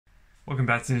Welcome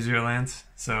back to NewZeroland.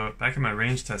 So back in my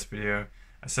range test video,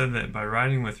 I said that by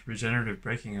riding with regenerative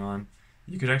braking on,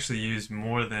 you could actually use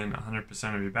more than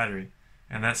 100% of your battery.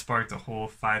 And that sparked a whole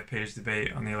 5-page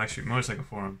debate on the electric motorcycle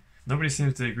forum. Nobody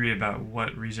seems to agree about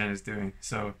what Regen is doing,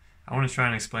 so I want to try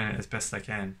and explain it as best I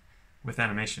can, with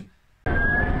animation.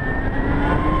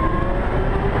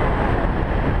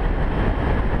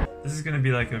 This is going to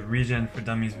be like a Regen for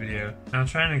Dummies video, and I'll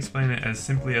try and explain it as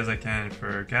simply as I can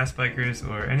for gas bikers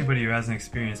or anybody who hasn't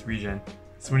experienced Regen.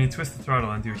 So when you twist the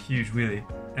throttle and do a huge wheelie,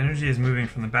 energy is moving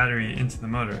from the battery into the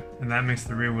motor, and that makes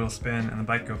the rear wheel spin and the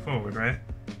bike go forward, right?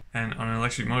 And on an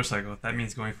electric motorcycle, that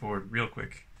means going forward real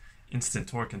quick, instant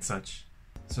torque and such.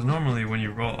 So normally when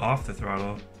you roll off the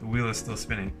throttle, the wheel is still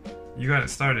spinning. You got it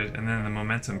started and then the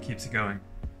momentum keeps it going,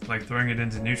 like throwing it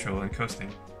into neutral and coasting.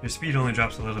 Your speed only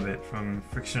drops a little bit from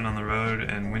friction on the road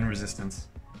and wind resistance.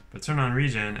 But turn on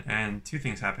Regen and two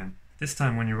things happen. This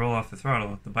time when you roll off the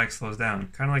throttle, the bike slows down,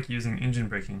 kind of like using engine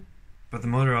braking. But the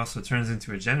motor also turns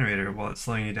into a generator while it's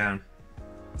slowing you down.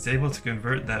 It's able to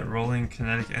convert that rolling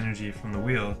kinetic energy from the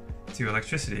wheel to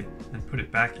electricity and put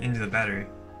it back into the battery.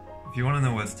 If you want to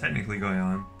know what's technically going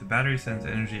on, the battery sends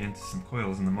energy into some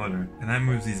coils in the motor, and that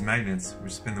moves these magnets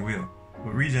which spin the wheel.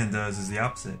 What Regen does is the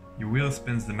opposite. Your wheel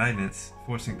spins the magnets,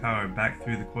 forcing power back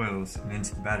through the coils and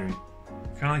into the battery.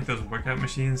 Kind of like those workout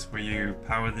machines where you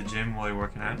power the gym while you're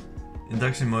working out.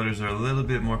 Induction motors are a little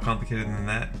bit more complicated than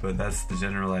that, but that's the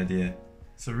general idea.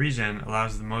 So Regen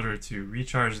allows the motor to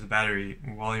recharge the battery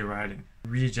while you're riding,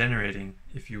 regenerating,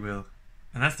 if you will.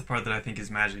 And that's the part that I think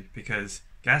is magic, because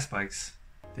gas bikes,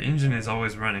 the engine is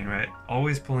always running, right?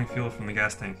 Always pulling fuel from the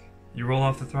gas tank. You roll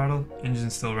off the throttle,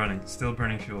 engine's still running, still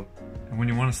burning fuel. And when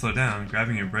you want to slow down,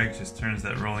 grabbing your brake just turns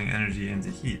that rolling energy into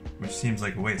heat, which seems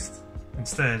like a waste.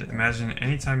 Instead, imagine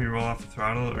anytime you roll off the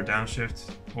throttle or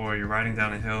downshift, or you're riding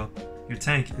down a hill, your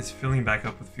tank is filling back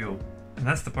up with fuel. And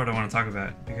that's the part I want to talk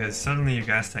about, because suddenly your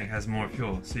gas tank has more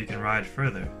fuel, so you can ride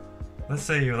further. Let's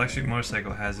say your electric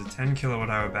motorcycle has a 10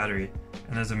 kilowatt-hour battery,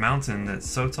 and there's a mountain that's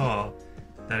so tall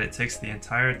that it takes the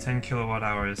entire 10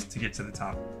 kilowatt-hours to get to the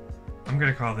top. I'm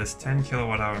going to call this 10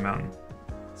 kilowatt-hour mountain.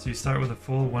 So you start with a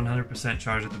full 100%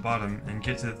 charge at the bottom and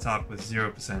get to the top with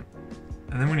 0%.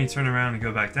 And then when you turn around and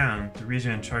go back down, the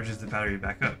Regen charges the battery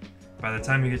back up. By the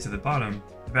time you get to the bottom,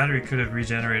 the battery could have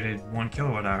regenerated 1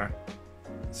 kilowatt-hour.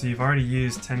 So you've already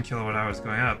used 10 kilowatt-hours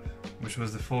going up, which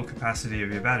was the full capacity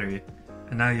of your battery,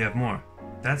 and now you have more.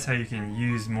 That's how you can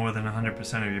use more than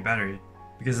 100% of your battery,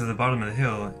 because at the bottom of the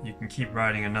hill, you can keep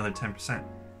riding another 10%.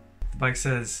 The bike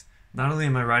says, not only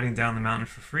am I riding down the mountain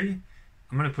for free,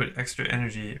 I'm going to put extra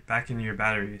energy back into your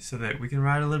battery so that we can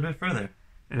ride a little bit further.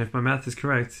 And if my math is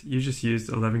correct, you just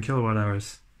used 11 kilowatt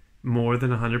hours, more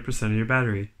than 100% of your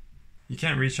battery. You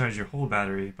can't recharge your whole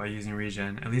battery by using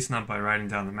Regen, at least not by riding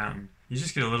down the mountain. You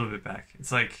just get a little bit back.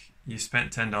 It's like you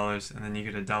spent $10 and then you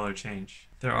get a $1 change.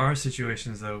 There are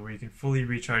situations though where you can fully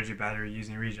recharge your battery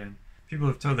using Regen. People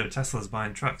have towed their Teslas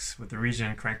behind trucks with the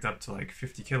Regen cranked up to like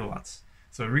 50 kilowatts.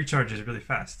 So it recharges really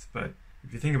fast, but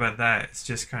if you think about that, it's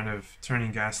just kind of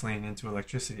turning gasoline into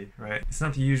electricity, right? It's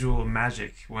not the usual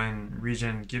magic when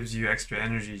Regen gives you extra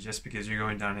energy just because you're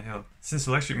going down a hill. Since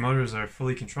electric motors are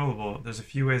fully controllable, there's a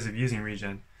few ways of using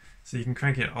Regen. So you can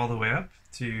crank it all the way up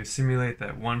to simulate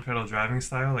that one-pedal driving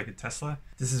style like a Tesla.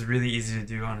 This is really easy to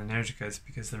do on Energicas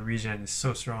because the Regen is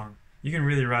so strong. You can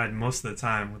really ride most of the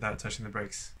time without touching the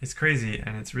brakes. It's crazy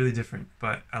and it's really different,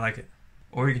 but I like it.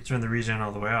 Or you can turn the Regen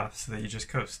all the way off so that you just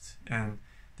coast. And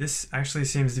this actually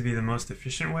seems to be the most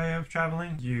efficient way of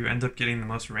traveling. You end up getting the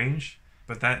most range,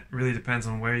 but that really depends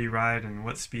on where you ride and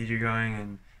what speed you're going,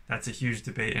 and that's a huge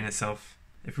debate in itself.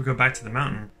 If we go back to the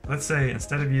mountain, let's say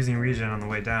instead of using Regen on the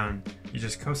way down, you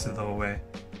just coasted the whole way.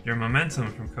 Your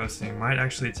momentum from coasting might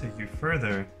actually take you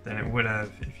further than it would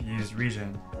have if you used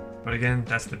Regen. But again,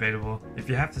 that's debatable. If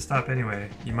you have to stop anyway,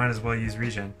 you might as well use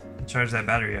Regen and charge that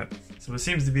battery up. So what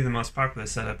seems to be the most popular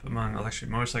setup among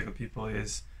electric motorcycle people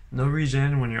is no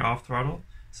Regen when you're off throttle,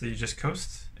 so you just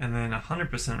coast, and then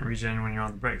 100% Regen when you're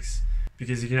on the brakes,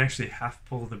 because you can actually half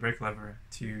pull the brake lever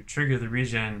to trigger the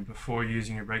Regen before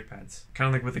using your brake pads. Kind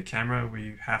of like with a camera where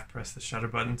you half press the shutter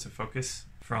button to focus,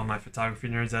 for all my photography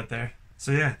nerds out there.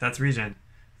 So yeah, that's Regen.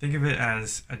 Think of it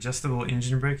as adjustable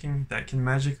engine braking that can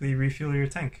magically refuel your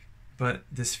tank. But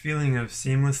this feeling of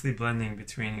seamlessly blending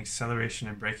between acceleration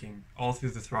and braking all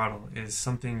through the throttle is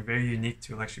something very unique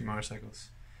to electric motorcycles.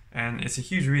 And it's a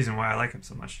huge reason why I like them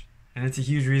so much. And it's a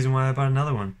huge reason why I bought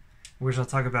another one, which I'll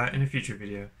talk about in a future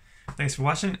video. Thanks for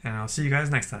watching, and I'll see you guys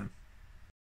next time.